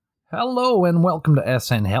Hello and welcome to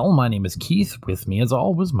SNL. My name is Keith. With me, as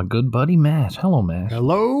always, my good buddy Matt. Hello, Matt.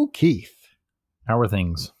 Hello, Keith. How are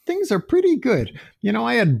things? Things are pretty good. You know,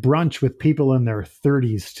 I had brunch with people in their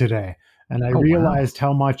 30s today, and I realized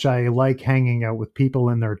how much I like hanging out with people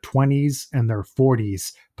in their 20s and their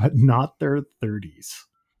 40s, but not their 30s.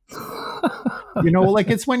 You know, like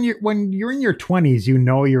it's when you're in your 20s, you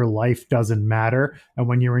know your life doesn't matter, and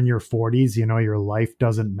when you're in your 40s, you know your life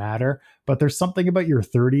doesn't matter. But there's something about your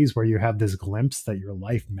 30s where you have this glimpse that your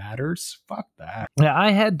life matters. Fuck that. Yeah,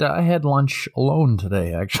 I had lunch alone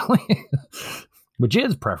today, actually, which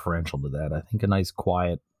is preferential to that. I think a nice,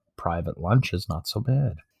 quiet, private lunch is not so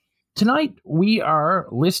bad. Tonight, we are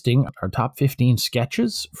listing our top 15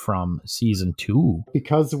 sketches from season 2.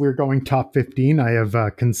 Because we're going top 15, I have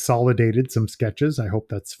consolidated some sketches. I hope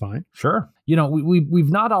that's fine. Sure. You know, we've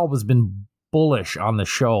not always been bullish on the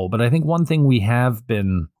show, but I think one thing we have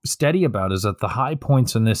been steady about is that the high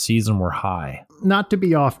points in this season were high. Not to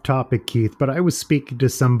be off topic, Keith, but I was speaking to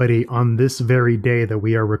somebody on this very day that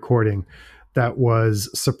we are recording that was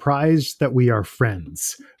surprised that we are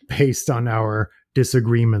friends based on our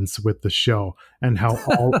disagreements with the show and how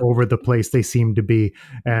all over the place they seem to be.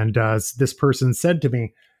 And this person said to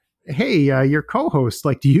me, hey, your co-host,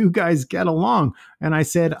 like, do you guys get along? And I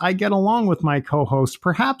said, I get along with my co-host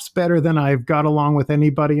perhaps better than I've got along with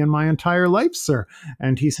anybody in my entire life, sir.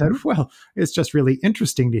 And he said, well, it's just really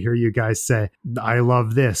interesting to hear you guys say, I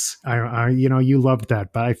love this. You loved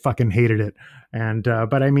that, but I fucking hated it. And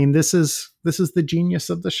but I mean, this is the genius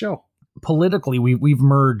of the show. Politically, we've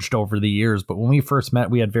merged over the years, but when we first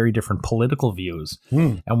met, we had very different political views.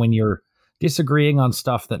 And when you're disagreeing on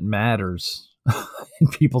stuff that matters in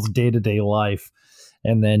people's day-to-day life,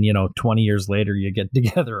 and then 20 years later you get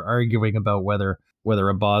together arguing about whether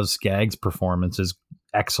a Boz Scaggs performance is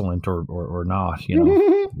excellent or not,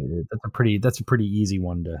 that's a pretty easy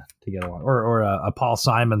one to get along. Or a Paul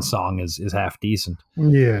Simon song is half decent.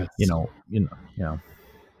 Yeah, you know.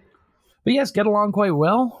 But yes, get along quite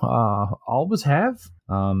well. Always have,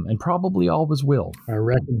 and probably always will. I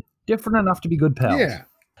reckon. Different enough to be good pals. Yeah.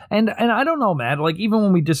 And I don't know, Matt, like even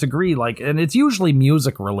when we disagree, like, and it's usually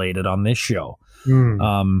music related on this show.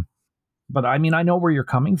 But I mean, I know where you're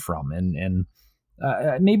coming from, and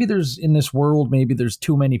maybe there's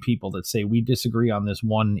too many people that say we disagree on this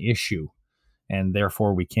one issue and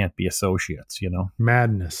therefore we can't be associates,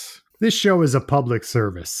 Madness. This show is a public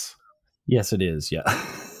service. Yes, it is. Yeah.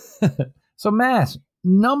 So Matt,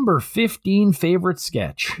 number 15 favorite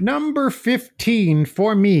sketch. Number 15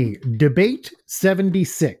 for me, Debate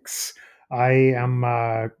 76. I am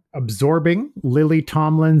absorbing Lily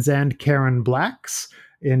Tomlin's and Karen Black's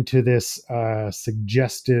into this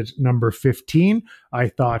suggested number 15. I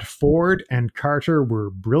thought Ford and Carter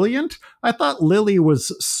were brilliant. I thought Lily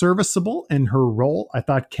was serviceable in her role. I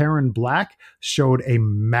thought Karen Black showed a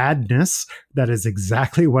madness that is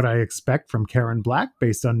exactly what I expect from Karen Black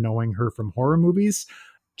based on knowing her from horror movies.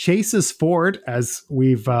 Chase's Ford, as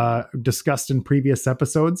we've discussed in previous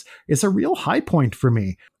episodes, is a real high point for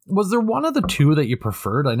me. Was there one of the two that you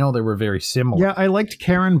preferred? I know they were very similar. Yeah, I liked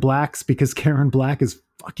Karen Black's because Karen Black is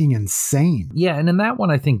fucking insane. Yeah, and in that one,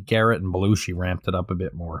 I think Garrett and Belushi ramped it up a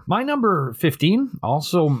bit more. My number 15,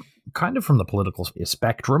 also kind of from the political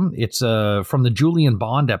spectrum. It's from the Julian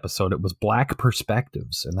Bond episode. It was Black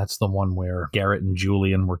Perspectives, and that's the one where Garrett and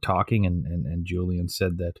Julian were talking, and Julian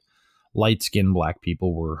said that light-skinned black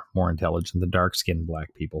people were more intelligent than dark-skinned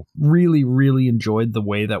black people. Really, really enjoyed the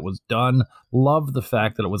way that was done. Loved the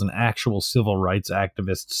fact that it was an actual civil rights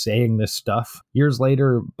activist saying this stuff. Years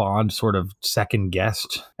later, Bond sort of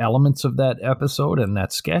second-guessed elements of that episode and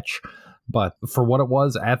that sketch. But for what it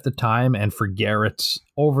was at the time and for Garrett's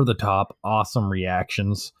over-the-top, awesome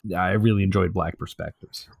reactions, I really enjoyed Black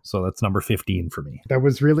Perspectives. So that's number 15 for me. It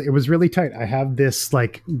was really tight. I have this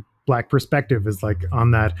Black Perspective is like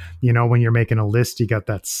on that, when you're making a list, you got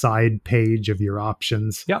that side page of your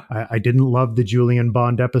options. Yeah. I didn't love the Julian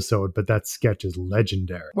Bond episode, but that sketch is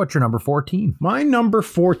legendary. What's your number 14? My number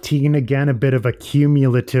 14, again, a bit of a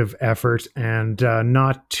cumulative effort and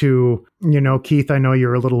not to, Keith, I know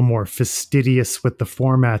you're a little more fastidious with the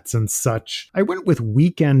formats and such. I went with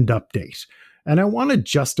Weekend Update. And I want to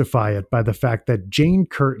justify it by the fact that Jane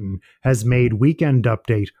Curtin has made Weekend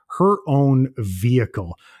Update her own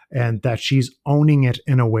vehicle and that she's owning it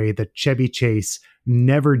in a way that Chevy Chase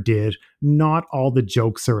never did. Not all the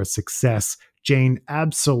jokes are a success. Jane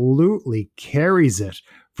absolutely carries it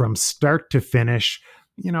from start to finish.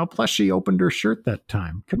 Plus she opened her shirt that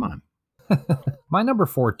time. Come on. My number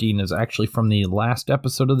 14 is actually from the last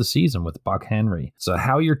episode of the season with Buck Henry. So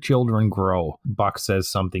How Your Children Grow. Buck says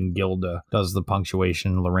something, Gilda does the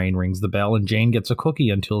punctuation, Lorraine rings the bell, and Jane gets a cookie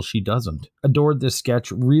until she doesn't. Adored this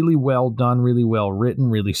sketch. Really well done, really well written,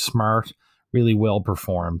 really smart, really well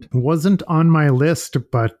performed. Wasn't on my list,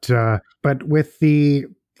 but with the,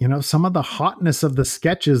 some of the hotness of the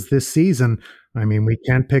sketches this season, I mean, we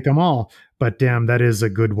can't pick them all, but damn, that is a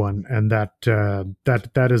good one. And that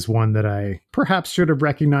is one that I perhaps should have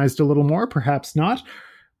recognized a little more, perhaps not.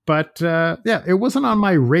 But yeah, it wasn't on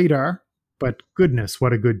my radar, but goodness,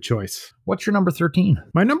 what a good choice. What's your number 13?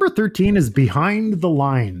 My number 13 is Behind the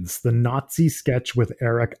Lines, the Nazi sketch with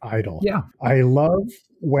Eric Idle. Yeah. I love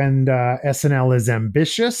when SNL is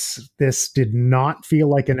ambitious. This did not feel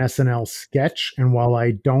like an SNL sketch. And while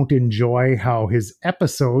I don't enjoy how his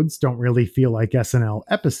episodes don't really feel like SNL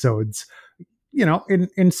episodes,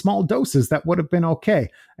 in small doses, that would have been okay.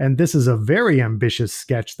 And this is a very ambitious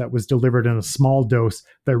sketch that was delivered in a small dose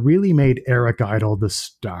that really made Eric Idle the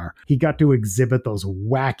star. He got to exhibit those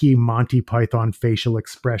wacky Monty Python facial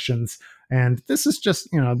expressions. And this is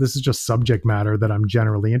just subject matter that I'm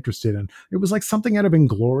generally interested in. It was like something out of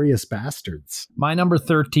Inglourious Bastards. My number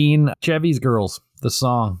 13, Chevy's Girls, the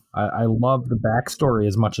song. I love the backstory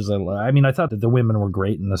as much as I thought that the women were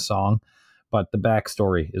great in the song, but the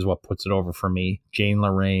backstory is what puts it over for me. Jane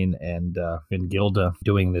Lorraine and Gilda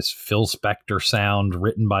doing this Phil Spector sound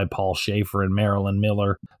written by Paul Schaefer and Marilyn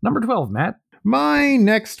Miller. Number 12, Matt. My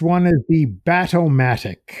next one is the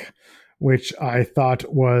Bat-O-Matic, which I thought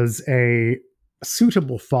was a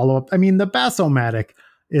suitable follow-up. I mean, the Bass-O-Matic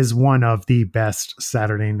is one of the best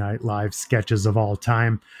Saturday Night Live sketches of all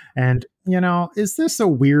time. And, is this a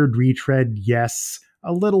weird retread? Yes,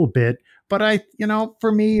 a little bit. But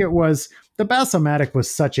for me, it was, the Bass-O-Matic was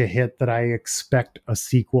such a hit that I expect a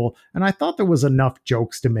sequel. And I thought there was enough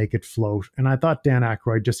jokes to make it float. And I thought Dan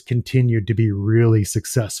Aykroyd just continued to be really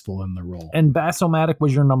successful in the role. And Bass-O-Matic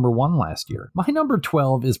was your number 1 last year. My number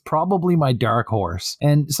 12 is probably my dark horse.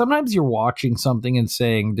 And sometimes you're watching something and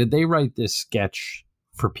saying, did they write this sketch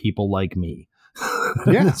for people like me?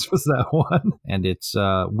 Yeah. This was that one. And it's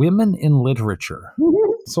Women in Literature.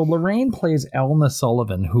 So Lorraine plays Elna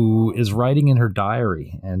Sullivan, who is writing in her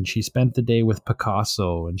diary, and she spent the day with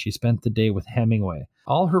Picasso, and she spent the day with Hemingway.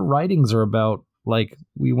 All her writings are about, like,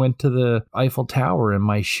 we went to the Eiffel Tower and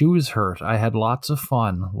my shoes hurt. I had lots of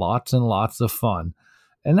fun, lots and lots of fun.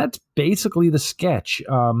 And that's basically the sketch.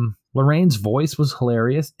 Lorraine's voice was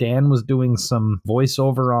hilarious. Dan was doing some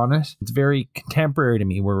voiceover on it. It's very contemporary to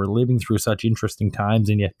me, where we're living through such interesting times,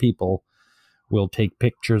 and yet people will take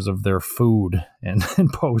pictures of their food and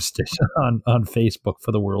post it on Facebook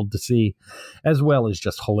for the world to see, as well as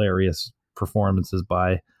just hilarious performances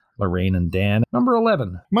by Lorraine and Dan. Number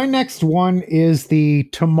 11. My next one is the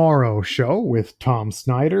Tomorrow Show with Tom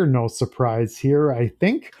Snyder. No surprise here, I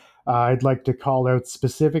think. I'd like to call out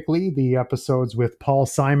specifically the episodes with Paul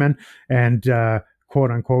Simon and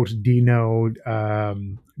quote-unquote Dino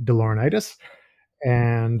De Laurentiis.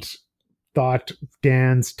 And thought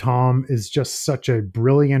Dan's Tom is just such a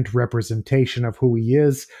brilliant representation of who he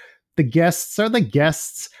is. The guests are the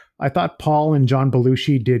guests. I thought Paul and John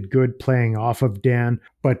Belushi did good playing off of Dan,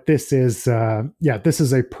 but this is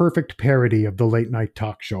a perfect parody of the late night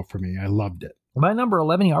talk show for me. I loved it. My number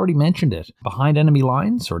 11, you already mentioned it. Behind Enemy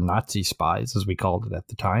Lines, or Nazi Spies, as we called it at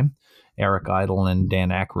the time. Eric Idle and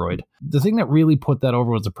Dan Aykroyd. The thing that really put that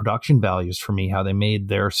over was the production values for me, how they made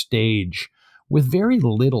their stage with very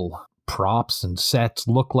little props and sets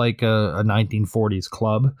look like a 1940s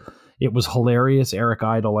club. It was hilarious. Eric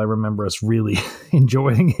Idle, I remember us really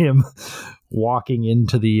enjoying him walking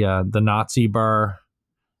into the Nazi bar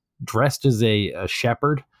dressed as a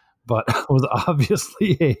shepherd, but was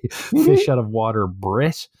obviously a fish out of water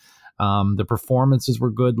Brit. The performances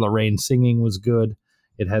were good. Lorraine's singing was good.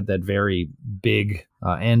 It had that very big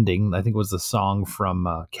ending. I think it was the song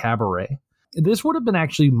from Cabaret. This would have been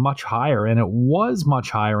actually much higher, and it was much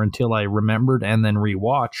higher until I remembered and then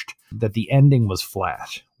rewatched that the ending was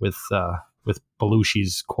flat with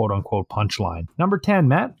Belushi's quote-unquote punchline. Number 10,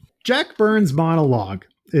 Matt? Jack Burns' monologue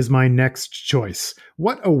is my next choice.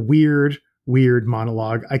 What a weird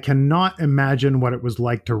monologue. I cannot imagine what it was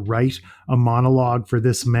like to write a monologue for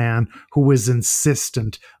this man who was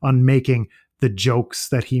insistent on making the jokes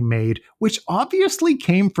that he made, which obviously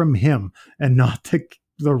came from him and not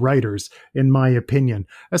the writers, in my opinion,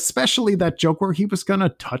 especially that joke where he was going to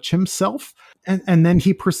touch himself and then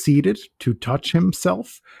he proceeded to touch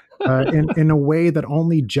himself in a way that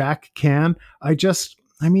only Jack can.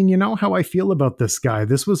 You know how I feel about this guy.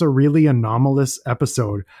 This was a really anomalous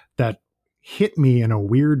episode that hit me in a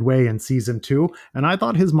weird way in season 2, and I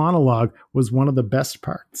thought his monologue was one of the best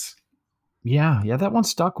parts. Yeah, that one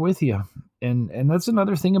stuck with you. And that's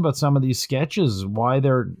another thing about some of these sketches, why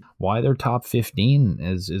they're top 15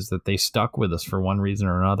 is that they stuck with us for one reason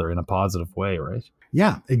or another in a positive way, right?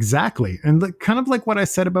 Yeah, exactly. And kind of like what I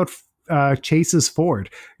said about Chase's Ford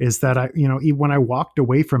is that when I walked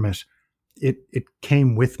away from it, it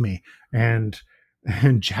came with me, and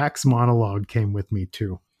Jack's monologue came with me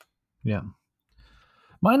too. Yeah.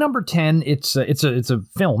 My number 10, it's a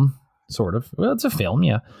film, sort of. Well, it's a film,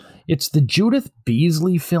 yeah. It's the Judith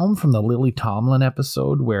Beasley film from the Lily Tomlin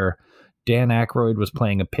episode where Dan Aykroyd was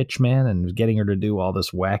playing a pitchman and was getting her to do all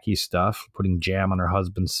this wacky stuff, putting jam on her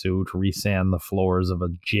husband's suit, resand the floors of a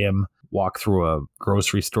gym, walk through a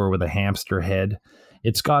grocery store with a hamster head.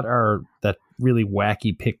 It's got that really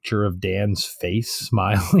wacky picture of Dan's face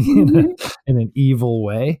smiling in an evil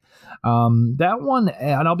way. That one,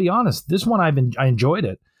 and I'll be honest, this one I enjoyed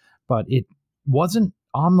it, but it wasn't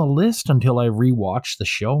on the list until I rewatched the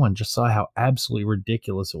show and just saw how absolutely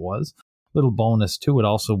ridiculous it was. Little bonus too, it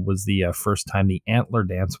also was the first time the antler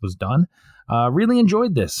dance was done. Really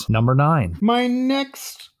enjoyed this. Number 9. My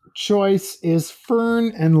next choice is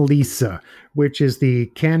Fern and Lisa, which is the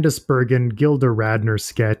Candice Bergen, Gilda Radner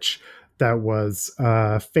sketch that was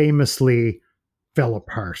famously fell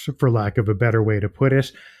apart, for lack of a better way to put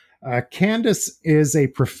it. Candice is a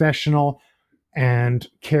professional and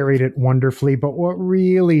carried it wonderfully, but what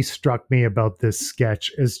really struck me about this sketch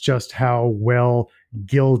is just how well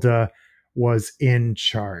Gilda was in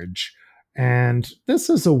charge. And this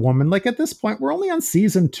is a woman, like at this point, we're only on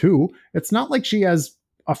season 2. It's not like she has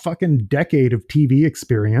a fucking decade of TV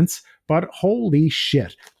experience, but holy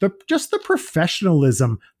shit. Just the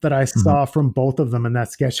professionalism that I saw from both of them in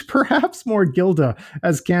that sketch, perhaps more Gilda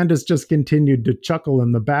as Candice just continued to chuckle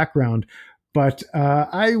in the background. But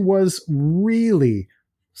I was really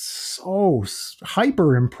so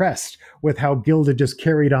hyper impressed with how Gilda just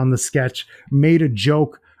carried on the sketch, made a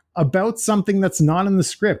joke about something that's not in the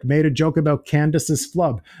script, made a joke about Candice's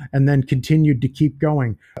flub, and then continued to keep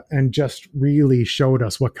going and just really showed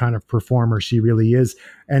us what kind of performer she really is.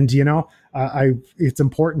 And, it's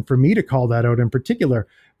important for me to call that out in particular,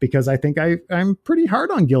 because I think I'm pretty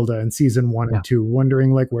hard on Gilda in season 1 and 2,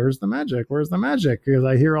 wondering like, where's the magic? Where's the magic? Because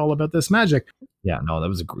I hear all about this magic. Yeah, no, that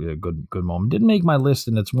was a good moment. Didn't make my list,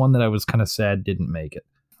 and it's one that I was kind of sad didn't make it.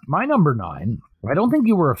 My number 9, I don't think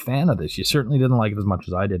you were a fan of this. You certainly didn't like it as much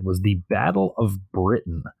as I did, was the Battle of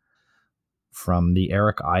Britain from the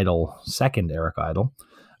second Eric Idle,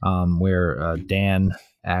 where Dan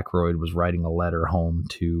Aykroyd was writing a letter home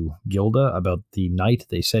to Gilda about the night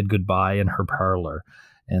they said goodbye in her parlor.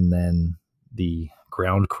 And then the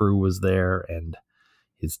ground crew was there, and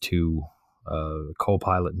his 2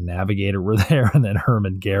 co-pilot and navigator were there, and then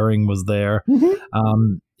Herman Goering was there.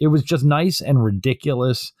 It was just nice and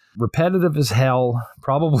ridiculous, repetitive as hell,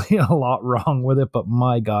 probably a lot wrong with it, but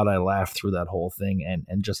my God, I laughed through that whole thing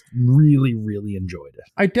and just really, really enjoyed it.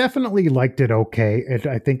 I definitely liked it okay.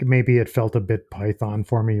 I think maybe it felt a bit Python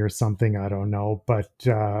for me or something, I don't know, but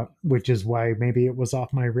which is why maybe it was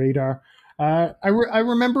off my radar. I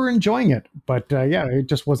remember enjoying it, but it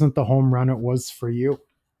just wasn't the home run it was for you.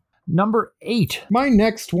 Number 8. My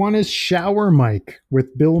next one is Shower Mike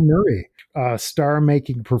with Bill Murray.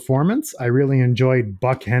 Star-making performance. I really enjoyed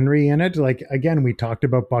Buck Henry in it. Like, again, we talked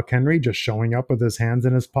about Buck Henry just showing up with his hands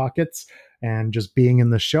in his pockets and just being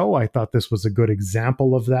in the show. I thought this was a good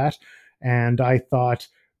example of that. And I thought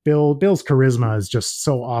Bill's charisma is just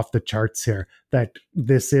so off the charts here that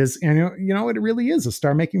this is, and it really is a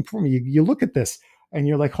star-making performance. You look at this and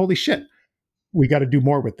you're like, holy shit, we got to do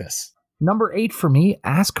more with this. Number 8 for me,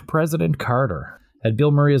 Ask President Carter. Had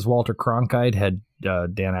Bill Murray as Walter Cronkite, had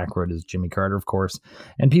Dan Aykroyd as Jimmy Carter, of course,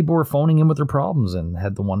 and people were phoning in with their problems, and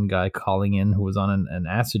had the one guy calling in who was on an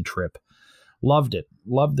acid trip. Loved it.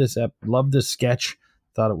 Loved this sketch.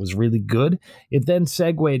 Thought it was really good. It then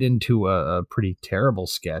segued into a pretty terrible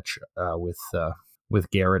sketch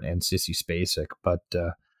with Garrett and Sissy Spacek,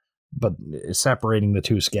 but separating the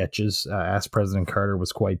 2 sketches, Ask President Carter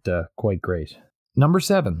was quite great. Number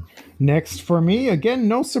 7. Next for me, again,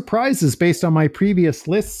 no surprises based on my previous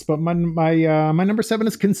lists, but my number 7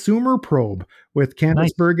 is Consumer Probe with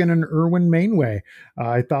Candice Bergen and Erwin Mainway.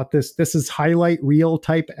 I thought this is highlight reel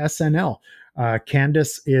type SNL.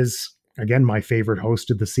 Candice is, again, my favorite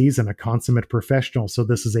host of the season, a consummate professional. So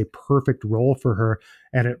this is a perfect role for her.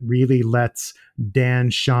 And it really lets Dan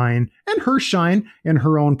shine and her shine in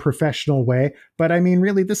her own professional way. But I mean,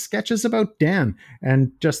 really, this sketch is about Dan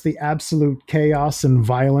and just the absolute chaos and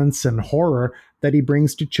violence and horror that he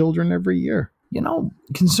brings to children every year.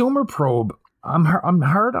 Consumer Probe, I'm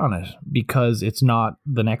hard on it because it's not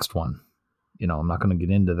the next one. I'm not going to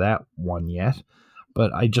get into that one yet,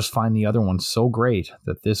 but I just find the other one so great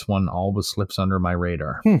that this one always slips under my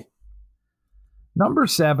radar. Number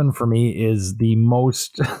 7 for me is the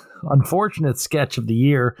most unfortunate sketch of the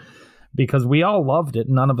year because we all loved it.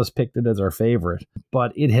 None of us picked it as our favorite,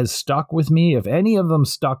 but it has stuck with me. If any of them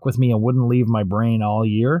stuck with me and wouldn't leave my brain all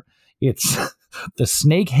year, it's the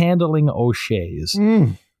snake handling O'Shea's.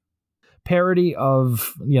 Parody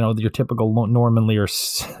of, your typical Norman Lear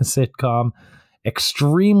sitcom.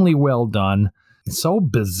 Extremely well done. So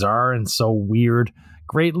bizarre and so weird.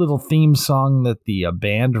 Great little theme song that the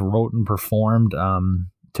band wrote and performed.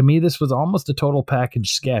 To me, this was almost a total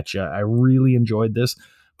package sketch. I really enjoyed this.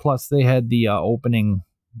 Plus, they had the opening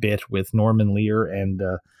bit with Norman Lear and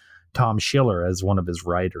Tom Schiller as one of his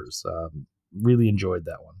writers. Really enjoyed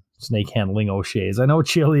that one. Snake handling O'Shea's. I know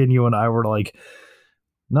Chili and you and I were like,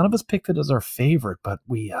 none of us picked it as our favorite, but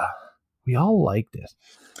we all liked it.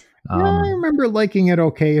 Yeah, I remember liking it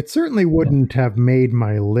okay. It certainly wouldn't have made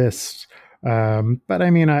my list. But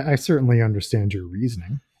I mean, I certainly understand your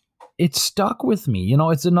reasoning. It stuck with me.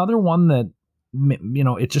 It's another one that,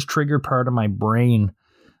 it just triggered part of my brain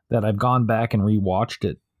that I've gone back and rewatched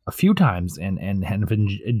it a few times and have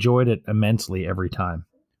enjoyed it immensely every time.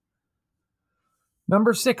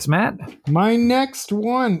 Number 6, Matt. My next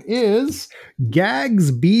one is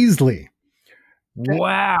Gags Beasley.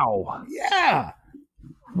 Wow. Yeah.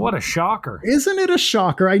 What a shocker. Isn't it a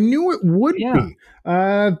shocker? I knew it would be.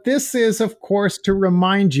 This is, of course, to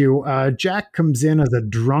remind you, Jack comes in as a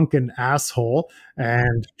drunken asshole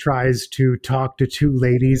and tries to talk to two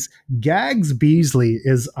ladies. Gags Beasley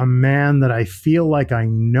is a man that I feel like I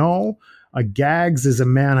know. Gags is a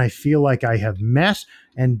man I feel like I have met.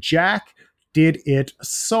 And Jack did it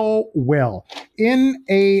so well. In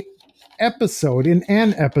an episode,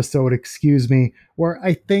 where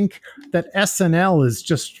I think that SNL is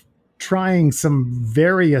just trying some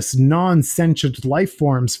various non-sentient life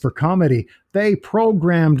forms for comedy. They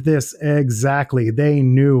programmed this exactly. They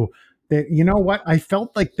knew that, you know what? I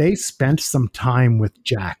felt like they spent some time with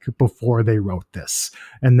Jack before they wrote this.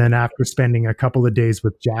 And then after spending a couple of days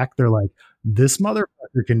with Jack, they're like, this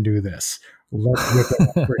motherfucker can do this. Let's whip it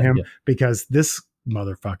up for him because this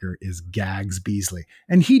motherfucker is Gags Beasley.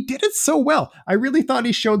 And he did it so well. I really thought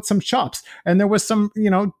he showed some chops. And there was some,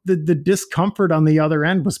 the discomfort on the other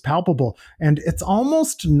end was palpable. And it's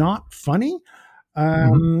almost not funny.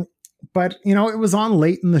 But, it was on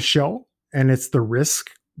late in the show. And it's the risk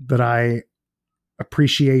that I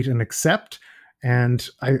appreciate and accept. And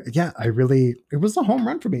it was a home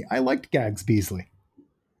run for me. I liked Gags Beasley.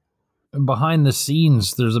 Behind the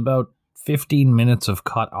scenes, there's about 15 minutes of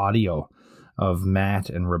cut audio of Matt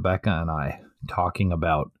and Rebecca and I talking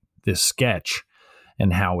about this sketch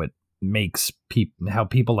and how it makes how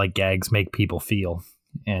people like Gags make people feel.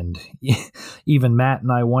 And even Matt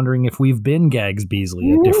and I wondering if we've been Gags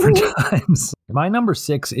Beasley at different times. My number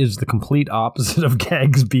 6 is the complete opposite of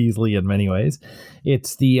Gags Beasley in many ways.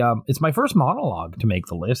 It's it's my first monologue to make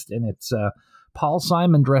the list, and it's Paul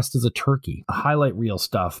Simon dressed as a turkey. Highlight reel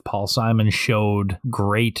stuff. Paul Simon showed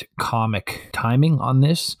great comic timing on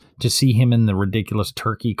this. To see him in the ridiculous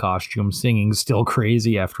turkey costume singing Still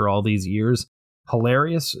Crazy after all these years.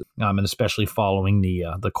 Hilarious. And especially following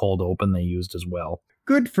the cold open they used as well.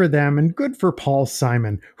 Good for them and good for Paul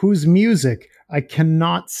Simon, whose music I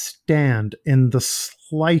cannot stand in the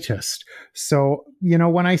slightest. So,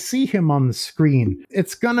 when I see him on the screen,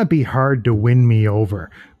 it's going to be hard to win me over.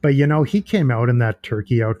 But, he came out in that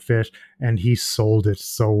turkey outfit and he sold it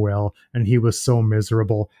so well and he was so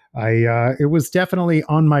miserable. It was definitely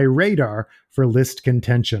on my radar for list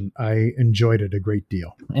contention. I enjoyed it a great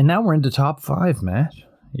deal. And now we're into top 5, Matt.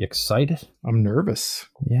 You excited? I'm nervous.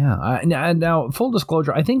 Yeah. Now, full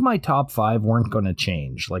disclosure, I think my top 5 weren't going to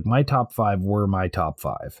change. Like, my top 5 were my top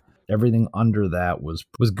 5. Everything under that was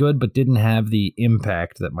good, but didn't have the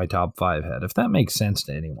impact that my top 5 had, if that makes sense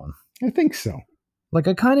to anyone. I think so. Like,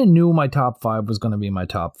 I kind of knew my top 5 was going to be my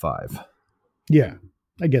top 5. Yeah,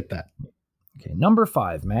 I get that. Okay, number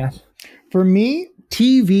 5, Matt. For me,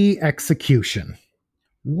 TV Execution.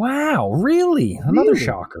 Wow, really? Another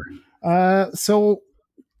shocker. So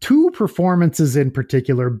 2 performances in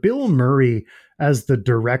particular. Bill Murray as the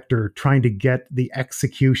director trying to get the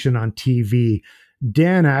execution on TV.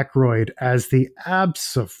 Dan Aykroyd as the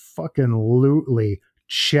abso-fucking-lutely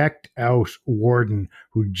checked out warden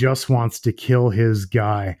who just wants to kill his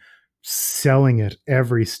guy, selling it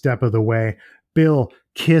every step of the way. Bill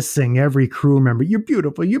kissing every crew member. You're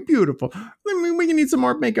beautiful. You're beautiful. you need some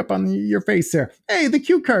more makeup on your face there. Hey, the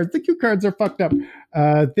cue cards are fucked up.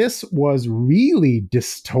 This was really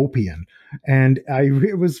dystopian, and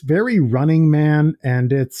it was very Running Man,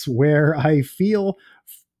 and it's where I feel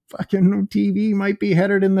fucking TV might be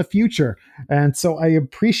headed in the future. And so I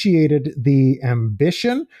appreciated the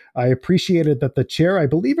ambition. I appreciated that the chair, I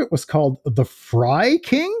believe it was called the Fry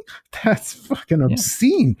King. That's fucking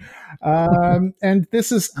obscene. And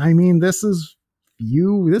this is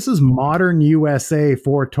modern USA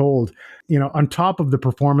foretold, on top of the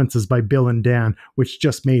performances by Bill and Dan, which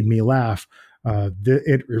just made me laugh.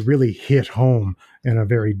 It really hit home in a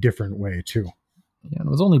very different way too. Yeah, and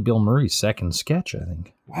it was only Bill Murray's second sketch, I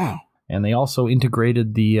think. Wow. And they also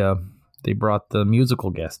integrated they brought the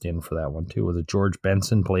musical guest in for that one, too. Was it George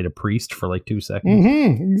Benson played a priest for like 2 seconds?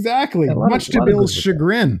 Mm-hmm, exactly. Much to Bill's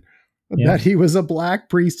chagrin that he was a black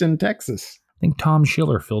priest in Texas. I think Tom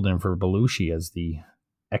Schiller filled in for Belushi as the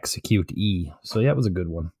executee. So, yeah, it was a good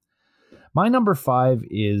one. My number 5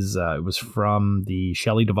 is, it was from the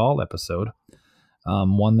Shelley Duvall episode.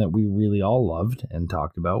 One that we really all loved and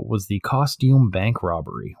talked about was the costume bank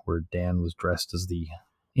robbery, where Dan was dressed as the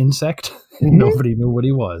insect and nobody knew what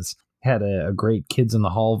he was. Had a great Kids in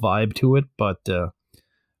the Hall vibe to it, but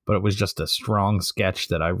it was just a strong sketch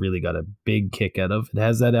that I really got a big kick out of. It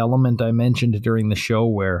has that element I mentioned during the show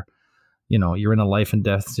where, you're in a life and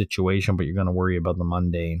death situation, but you're going to worry about the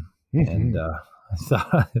mundane. And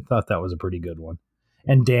I thought that was a pretty good one.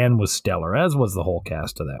 And Dan was stellar, as was the whole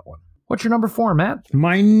cast of that one. What's your number 4, Matt?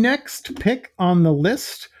 My next pick on the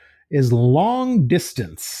list is Long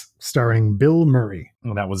Distance, starring Bill Murray.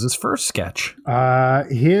 Well, that was his first sketch.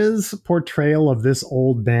 His portrayal of this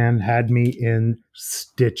old man had me in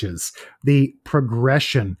stitches. The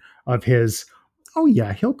progression of his, oh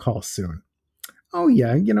yeah, he'll call soon. Oh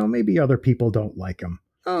yeah, maybe other people don't like him.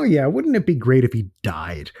 Oh yeah, wouldn't it be great if he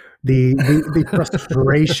died? The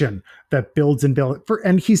frustration that builds and builds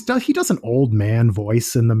and he does an old man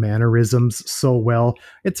voice in the mannerisms so well.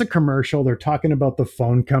 It's a commercial. They're talking about the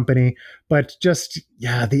phone company, but just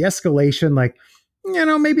the escalation, like,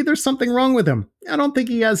 maybe there's something wrong with him. I don't think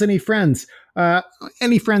he has any friends.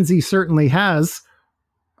 Any friends he certainly has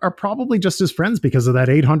are probably just his friends because of that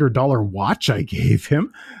 $800 watch I gave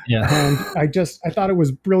him. Yeah. And I thought it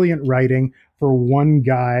was brilliant writing for one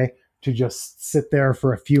guy to just sit there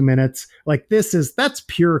for a few minutes. Like that's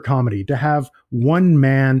pure comedy, to have one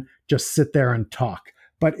man just sit there and talk.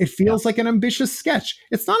 But it feels like an ambitious sketch.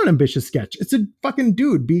 It's not an ambitious sketch. It's a fucking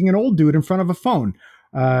dude being an old dude in front of a phone.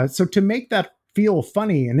 So to make that feel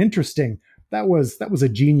funny and interesting, that was a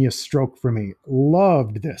genius stroke for me.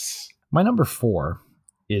 Loved this. My number 4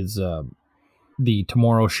 is the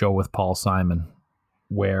Tomorrow Show with Paul Simon,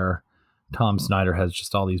 where Tom Snyder has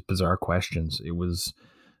just all these bizarre questions. It was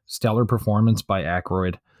stellar performance by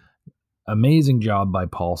Aykroyd, amazing job by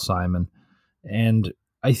Paul Simon, and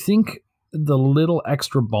I think the little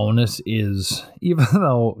extra bonus is, even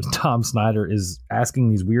though Tom Snyder is asking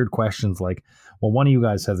these weird questions like, well, one of you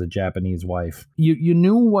guys has a Japanese wife, you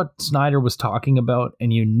knew what Snyder was talking about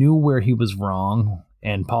and you knew where he was wrong,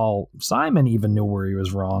 and Paul Simon even knew where he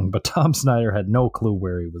was wrong, but Tom Snyder had no clue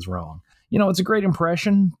where he was wrong. It's a great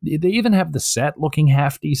impression. They even have the set looking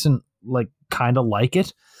half decent, like kind of like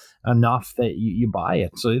it, enough that you buy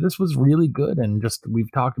it. So this was really good. And just,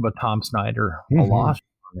 we've talked about Tom Snyder a lot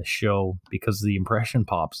on this show because the impression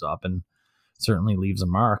pops up and certainly leaves a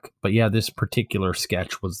mark. But yeah, this particular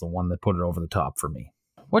sketch was the one that put it over the top for me.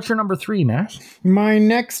 What's your number 3, Matt? My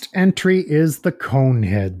next entry is the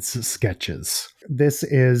Coneheads sketches. This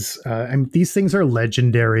is, these things are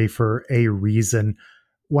legendary for a reason.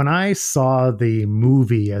 When I saw the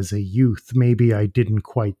movie as a youth, maybe I didn't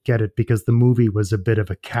quite get it because the movie was a bit of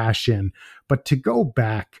a cash-in. But to go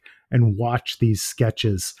back and watch these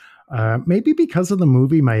sketches, maybe because of the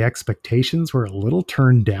movie, my expectations were a little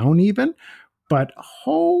turned down even. But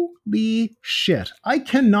holy shit, I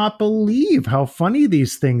cannot believe how funny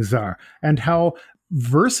these things are and how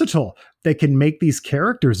versatile they can make these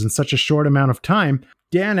characters in such a short amount of time.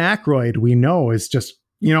 Dan Aykroyd, we know, is just,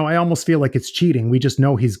 I almost feel like it's cheating. We just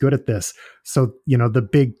know he's good at this. So, the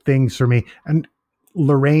big things for me. And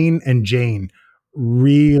Lorraine and Jane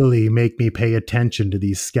really make me pay attention to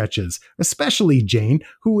these sketches, especially Jane,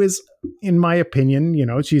 who is, in my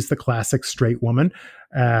opinion, she's the classic straight woman.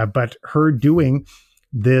 But her doing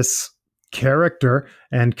this character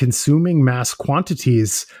and consuming mass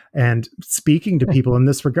quantities and speaking to people in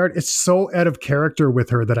this regard, it's so out of character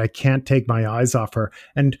with her that I can't take my eyes off her.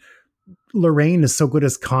 And Lorraine is so good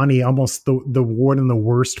as Connie, almost the ward in the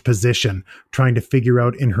worst position, trying to figure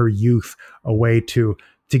out in her youth a way to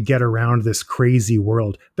to get around this crazy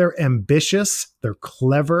world. They're ambitious, they're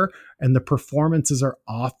clever, and the performances are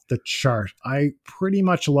off the chart. I pretty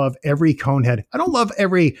much love every Conehead. I don't love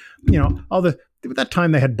every, all the that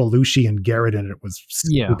time they had Belushi and Garrett in it was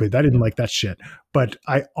stupid. I didn't like that shit. But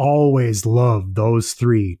I always love those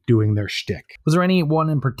three doing their shtick. Was there any one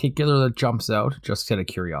in particular that jumps out, just out of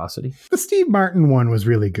curiosity? The Steve Martin one was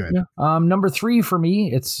really good. Yeah. Number 3 for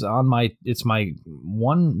me, it's my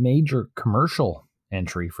one major commercial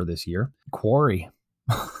entry for this year. Quarry.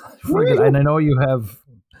 And I know you have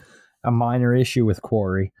a minor issue with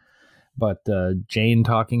Quarry, but Jane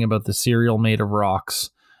talking about the cereal made of rocks.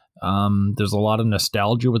 There's a lot of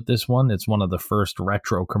nostalgia with this one. It's one of the first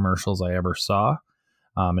retro commercials I ever saw.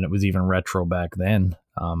 And it was even retro back then.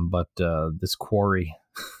 But this Quarry,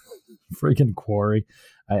 freaking Quarry,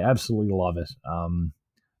 I absolutely love it.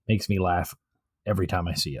 Makes me laugh every time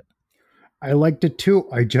I see it. I liked it too.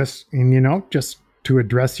 Just to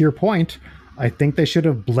address your point, I think they should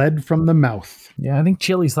have bled from the mouth. Yeah, I think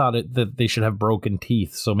Chili thought that they should have broken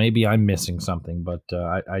teeth, so maybe I'm missing something, but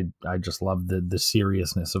I just love the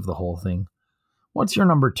seriousness of the whole thing. What's your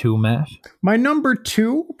number 2, Matt? My number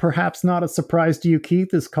 2, perhaps not a surprise to you,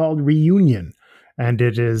 Keith, is called Reunion. And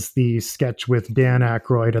it is the sketch with Dan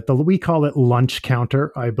Aykroyd we call it lunch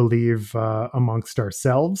counter, I believe, amongst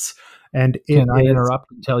ourselves. And Can I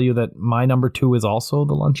interrupt and tell you that my number 2 is also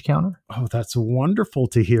the lunch counter? Oh, that's wonderful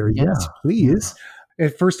to hear. Yeah. Yes, please. Yeah.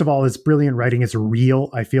 First of all, it's brilliant writing. It's real.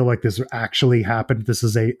 I feel like this actually happened. This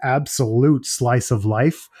is a absolute slice of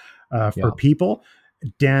life for people.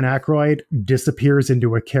 Dan Aykroyd disappears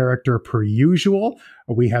into a character per usual.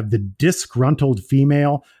 We have the disgruntled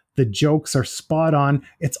female. The jokes are spot on.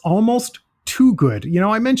 It's almost too good.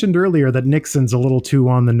 I mentioned earlier that Nixon's a little too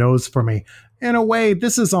on the nose for me. In a way,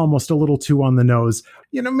 this is almost a little too on the nose.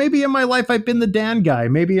 Maybe in my life I've been the Dan guy.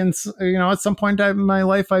 Maybe at some point in my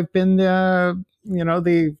life I've been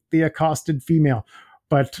the accosted female.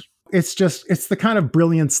 But it's the kind of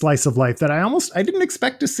brilliant slice of life that I didn't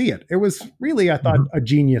expect to see it. It was really, I thought, a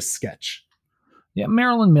genius sketch. Yeah,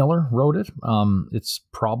 Marilyn Miller wrote it. It's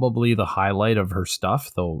probably the highlight of her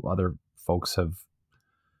stuff, though other folks have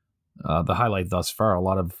the highlight thus far. A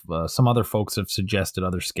lot of some other folks have suggested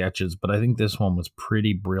other sketches, but I think this one was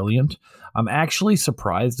pretty brilliant. I'm actually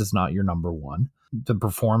surprised it's not your number 1. The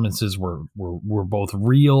performances were both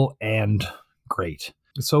real and great.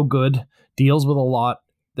 So good. Deals with a lot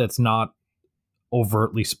that's not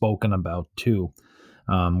overtly spoken about too.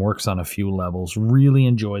 Works on a few levels. Really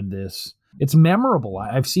enjoyed this. It's memorable.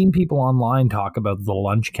 I've seen people online talk about the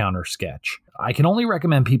lunch counter sketch. I can only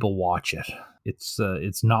recommend people watch it.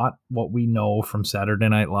 It's not what we know from Saturday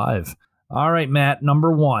Night Live. All right, Matt,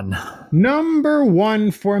 number 1. Number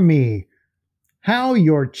 1 for me, How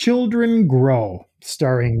Your Children Grow,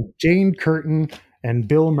 starring Jane Curtin and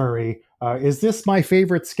Bill Murray. Is this my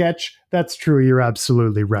favorite sketch? That's true. You're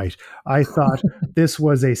absolutely right. I thought this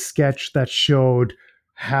was a sketch that showed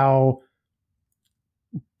how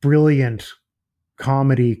brilliant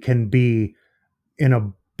comedy can be in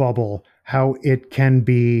a bubble, how it can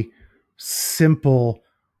be simple,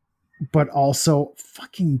 but also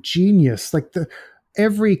fucking genius. Like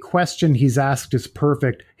every question he's asked is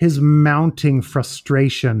perfect. His mounting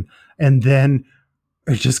frustration, and then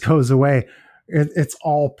it just goes away. It's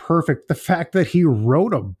all perfect. The fact that he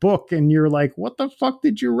wrote a book and you're like, what the fuck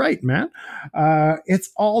did you write, man? It's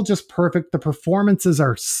all just perfect. The performances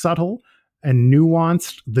are subtle and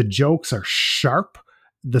nuanced. The jokes are sharp.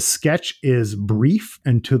 The sketch is brief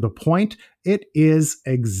and to the point. It is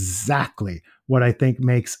exactly what I think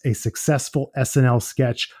makes a successful SNL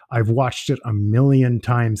sketch. I've watched it a million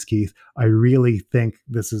times, Keith. I really think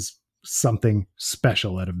this is something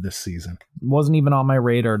special out of this season. It wasn't even on my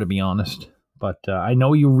radar, to be honest. But I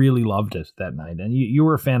know you really loved it that night. And you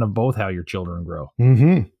were a fan of both How Your Children Grow.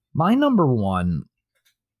 Mm-hmm. My number 1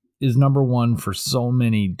 is number 1 for so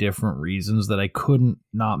many different reasons that I couldn't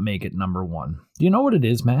not make it number 1. Do you know what it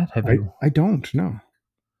is, Matt? I don't know.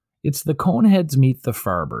 It's the Coneheads Meet the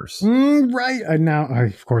Farbers. Right.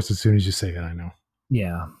 Of course, as soon as you say it, I know.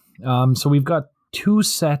 Yeah. So we've got 2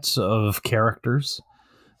 sets of characters.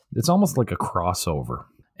 It's almost like a crossover.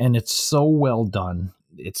 And it's so well done.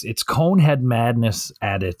 It's Conehead madness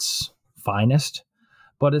at its finest.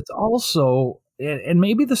 But it's also, and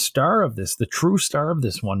maybe the star of this, the true star of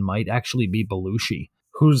this one might actually be Belushi,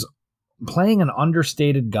 who's playing an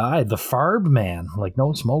understated guy, the Farb man, like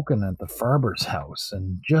no smoking at the Farber's house.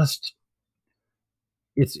 And just,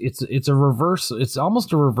 it's a reverse. It's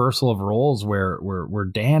almost a reversal of roles where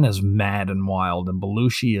Dan is mad and wild and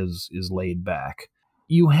Belushi is laid back.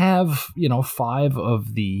 You have, 5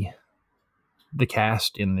 of the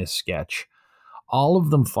cast in this sketch all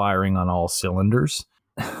of them firing on all cylinders.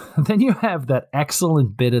 Then you have that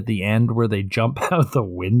excellent bit at the end where they jump out the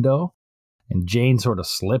window and Jane sort of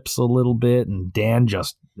slips a little bit and Dan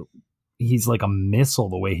he's like a missile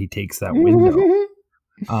the way he takes that window.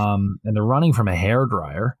 And they're running from a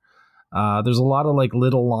hairdryer. There's a lot of like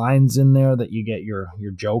little lines in there that you get your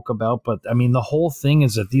joke about. But I mean, the whole thing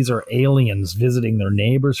is that these are aliens visiting their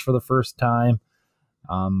neighbors for the first time.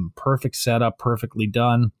 Perfect setup, perfectly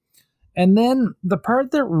done. And then the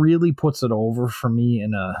part that really puts it over for me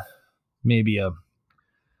in maybe a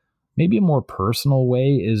more personal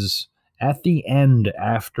way is at the end,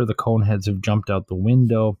 after the Coneheads have jumped out the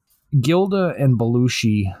window, Gilda and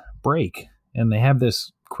Belushi break, and they have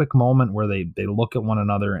this quick moment where they look at one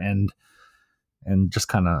another and just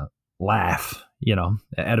kind of laugh,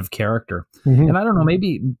 out of character. Mm-hmm. And I don't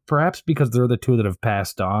know, perhaps because they're the two that have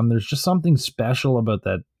passed on, there's just something special about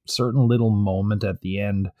that certain little moment at the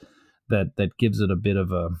end that gives it a bit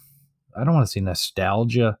of I don't want to say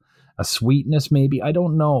nostalgia, a sweetness maybe, I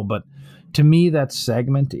don't know, but to me that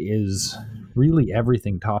segment is really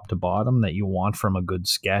everything top to bottom that you want from a good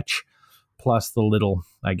sketch, plus the little,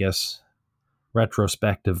 I guess,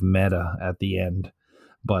 retrospective meta at the end.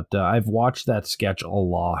 But I've watched that sketch a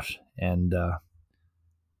lot, and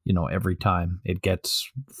every time it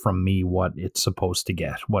gets from me what it's supposed to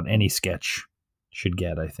get, what any sketch should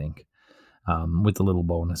get, I think. With a little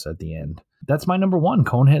bonus at the end. That's my number one,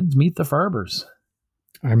 Coneheads Meet the Farbers.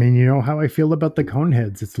 I mean, you know how I feel about the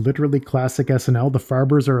Coneheads. It's literally classic SNL. The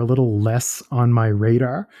Farbers are a little less on my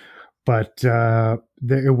radar, but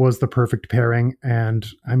it was the perfect pairing. And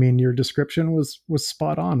I mean, your description was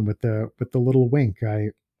spot on with the little wink. I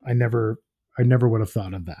never would have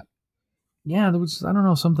thought of that. Yeah, there was, I don't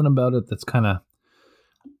know, something about it that's kind of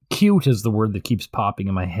cute is the word that keeps popping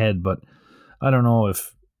in my head, but I don't know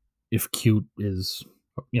if cute is,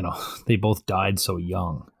 they both died so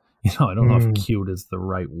young. I don't know if cute is the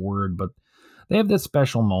right word, but they have this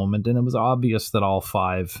special moment, and it was obvious that all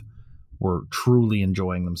five were truly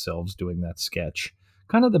enjoying themselves doing that sketch.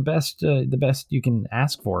 Kind of the best you can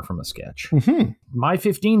ask for from a sketch. Mm-hmm. My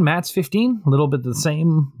 15, Matt's 15, a little bit the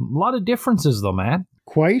same. A lot of differences though, Matt.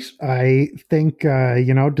 Quite. I think,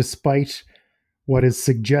 despite what is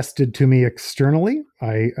suggested to me externally,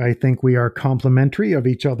 I think we are complimentary of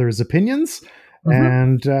each other's opinions.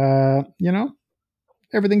 Mm-hmm. And,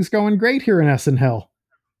 everything's going great here in SNL.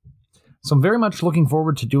 So I'm very much looking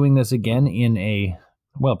forward to doing this again in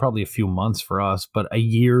probably a few months for us, but a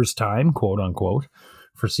year's time, quote unquote,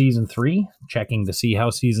 for season 3, checking to see how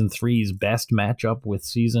season 3's best match up with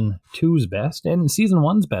season 2's best and season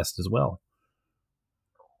 1's best as well.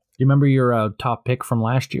 Do you remember your top pick from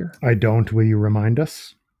last year? I don't. Will you remind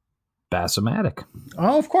us? Bassomatic.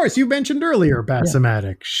 Oh, of course. You mentioned earlier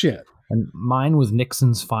Bassomatic. Yeah. Shit. And mine was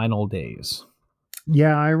Nixon's Final Days.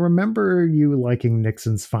 Yeah, I remember you liking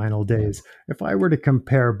Nixon's Final Days. If I were to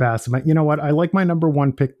compare Bassomatic, you know what? I like my number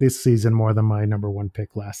one pick this season more than my number one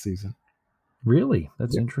pick last season. Really?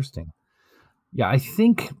 That's interesting. Yeah, I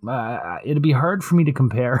think it'd be hard for me to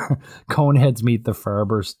compare Coneheads Meet the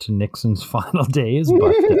Farbers to Nixon's Final Days,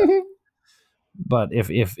 but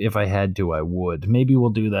if I had to, I would. Maybe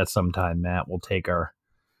we'll do that sometime, Matt. We'll take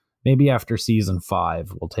maybe after season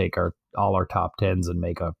 5, we'll take all our top 10s and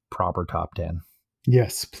make a proper top 10.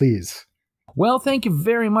 Yes, please. Well, thank you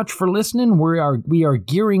very much for listening. We are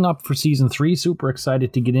gearing up for season 3. Super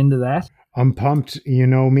excited to get into that. I'm pumped. You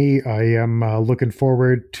know me. I am looking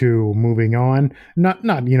forward to moving on. Not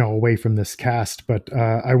away from this cast, but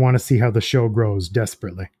I want to see how the show grows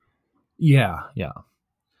desperately. Yeah.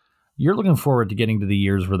 You're looking forward to getting to the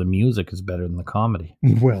years where the music is better than the comedy.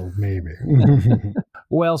 Well, maybe.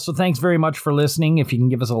 Well, so thanks very much for listening. If you can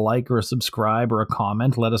give us a like or a subscribe or a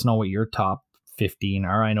comment, let us know what your top 15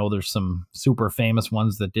 are. I know there's some super famous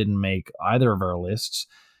ones that didn't make either of our lists.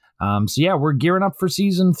 So yeah, we're gearing up for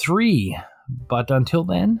season 3. But until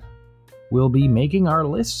then, we'll be making our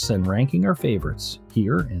lists and ranking our favorites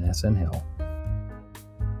here in SNL.